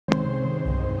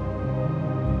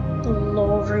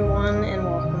Hello everyone and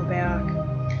welcome back.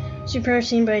 So you've probably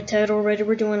seen by the title already,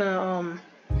 we're doing a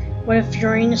what if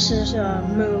Uranus's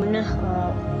moon,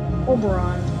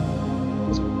 Oberon,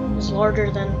 is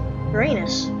larger than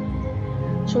Uranus.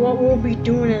 So what we'll be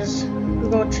doing is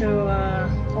we'll go to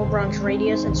Oberon's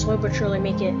radius and slowly but surely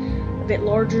make it a bit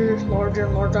larger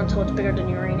until it's bigger than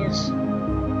Uranus.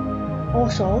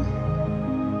 Also,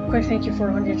 quick thank you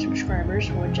for 100 subscribers,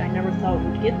 which I never thought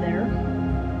would get there.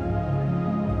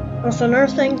 Also, another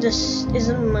thing, this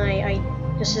isn't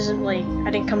like,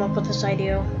 I didn't come up with this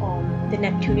idea, the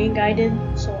Neptunian guy did,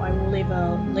 so I will leave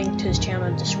a link to his channel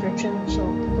in the description, so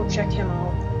go check him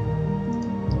out.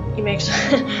 He makes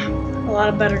a lot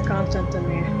of better content than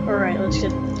me. Alright, let's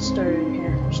get started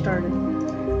here.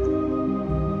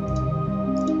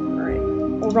 Alright,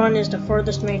 Oberon is the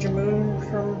farthest major moon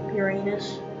from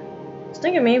Uranus. I was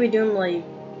thinking maybe doing like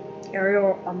Ariel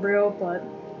or Umbrio, but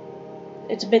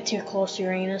it's a bit too close to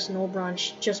Uranus, and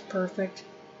Oberon's just perfect.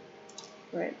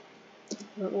 Right.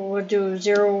 We'll do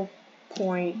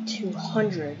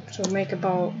 0.200, so make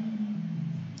about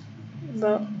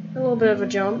a little bit of a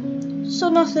jump. So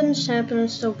nothing's happening,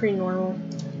 still pretty normal.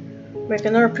 Make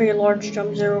another pretty large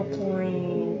jump,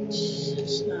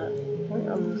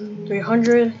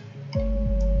 300.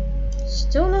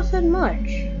 Still nothing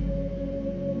much.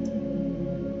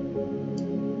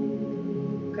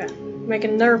 Okay. Make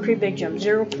another pretty big jump,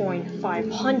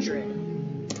 0.500.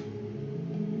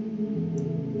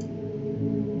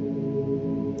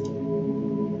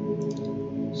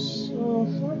 So,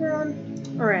 Oberon.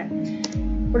 Alright.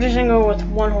 We're just gonna go with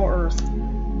one whole Earth.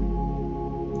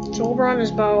 So, Oberon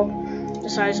is about the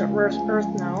size of Earth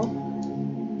now.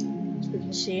 As we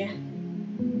can see.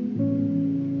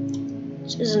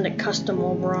 This isn't a custom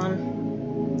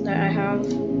Oberon that I have.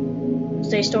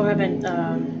 They still haven't,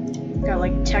 got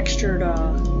like textured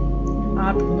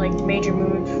like major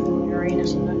moons from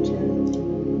Uranus and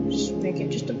Neptune. Just make it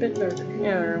just a bit darker.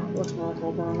 Yeah, looks more like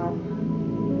Oberon now.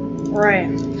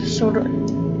 Alright, so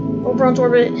Oberon's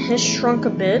orbit has shrunk a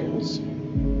bit. It's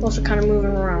also kind of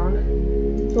moving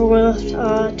around. Go with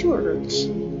 2 Earths.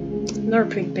 Another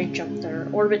pretty big jump there.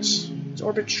 Its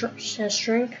orbit has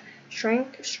shrank.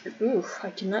 Oof, I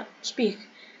cannot speak.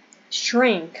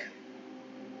 Shrank.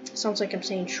 Sounds like I'm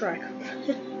saying Shrek.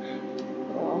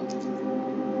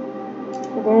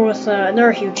 We'll go with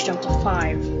another huge jump to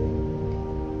 5.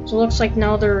 So it looks like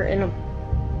now they're in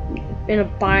a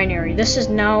binary. This is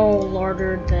now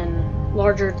larger than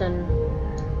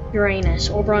Uranus.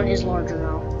 Oberon is larger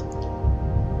now.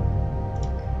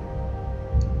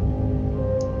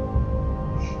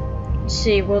 Let's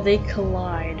see, will they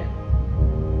collide?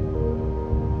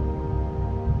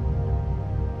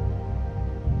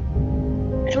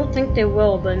 I don't think they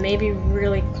will, but maybe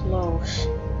really close.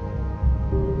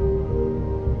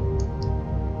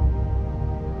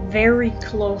 Very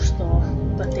close though,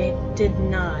 but they did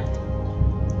not.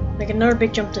 Like another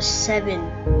big jump to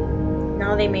 7.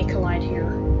 Now they may collide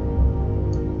here.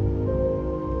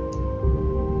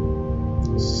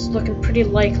 It's looking pretty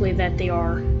likely that they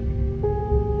are.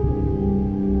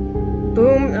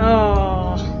 Boom.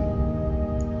 Oh.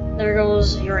 There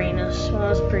goes Uranus. Well,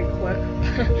 that was pretty quick.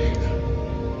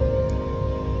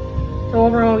 So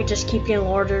overall, we just keep getting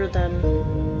larger, then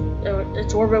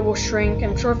its orbit will shrink.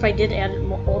 I'm sure if I did add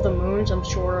all the moons, I'm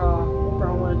sure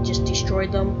Oberon would have just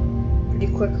destroyed them pretty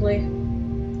quickly.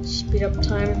 Speed up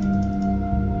time.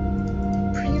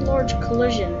 Pretty large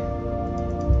collision.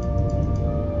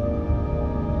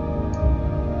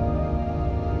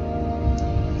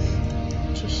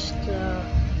 Just a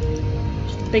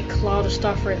big cloud of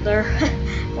stuff right there,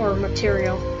 or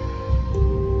material.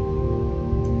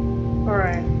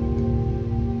 Alright.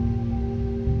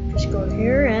 Just go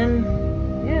here, and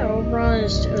yeah, Oberon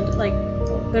is like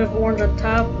a bit of orange on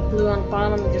top, blue on the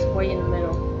bottom, and just white in the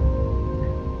middle.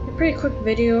 A pretty quick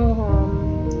video.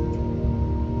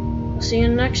 I'll see you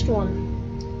in the next one.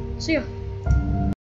 See ya.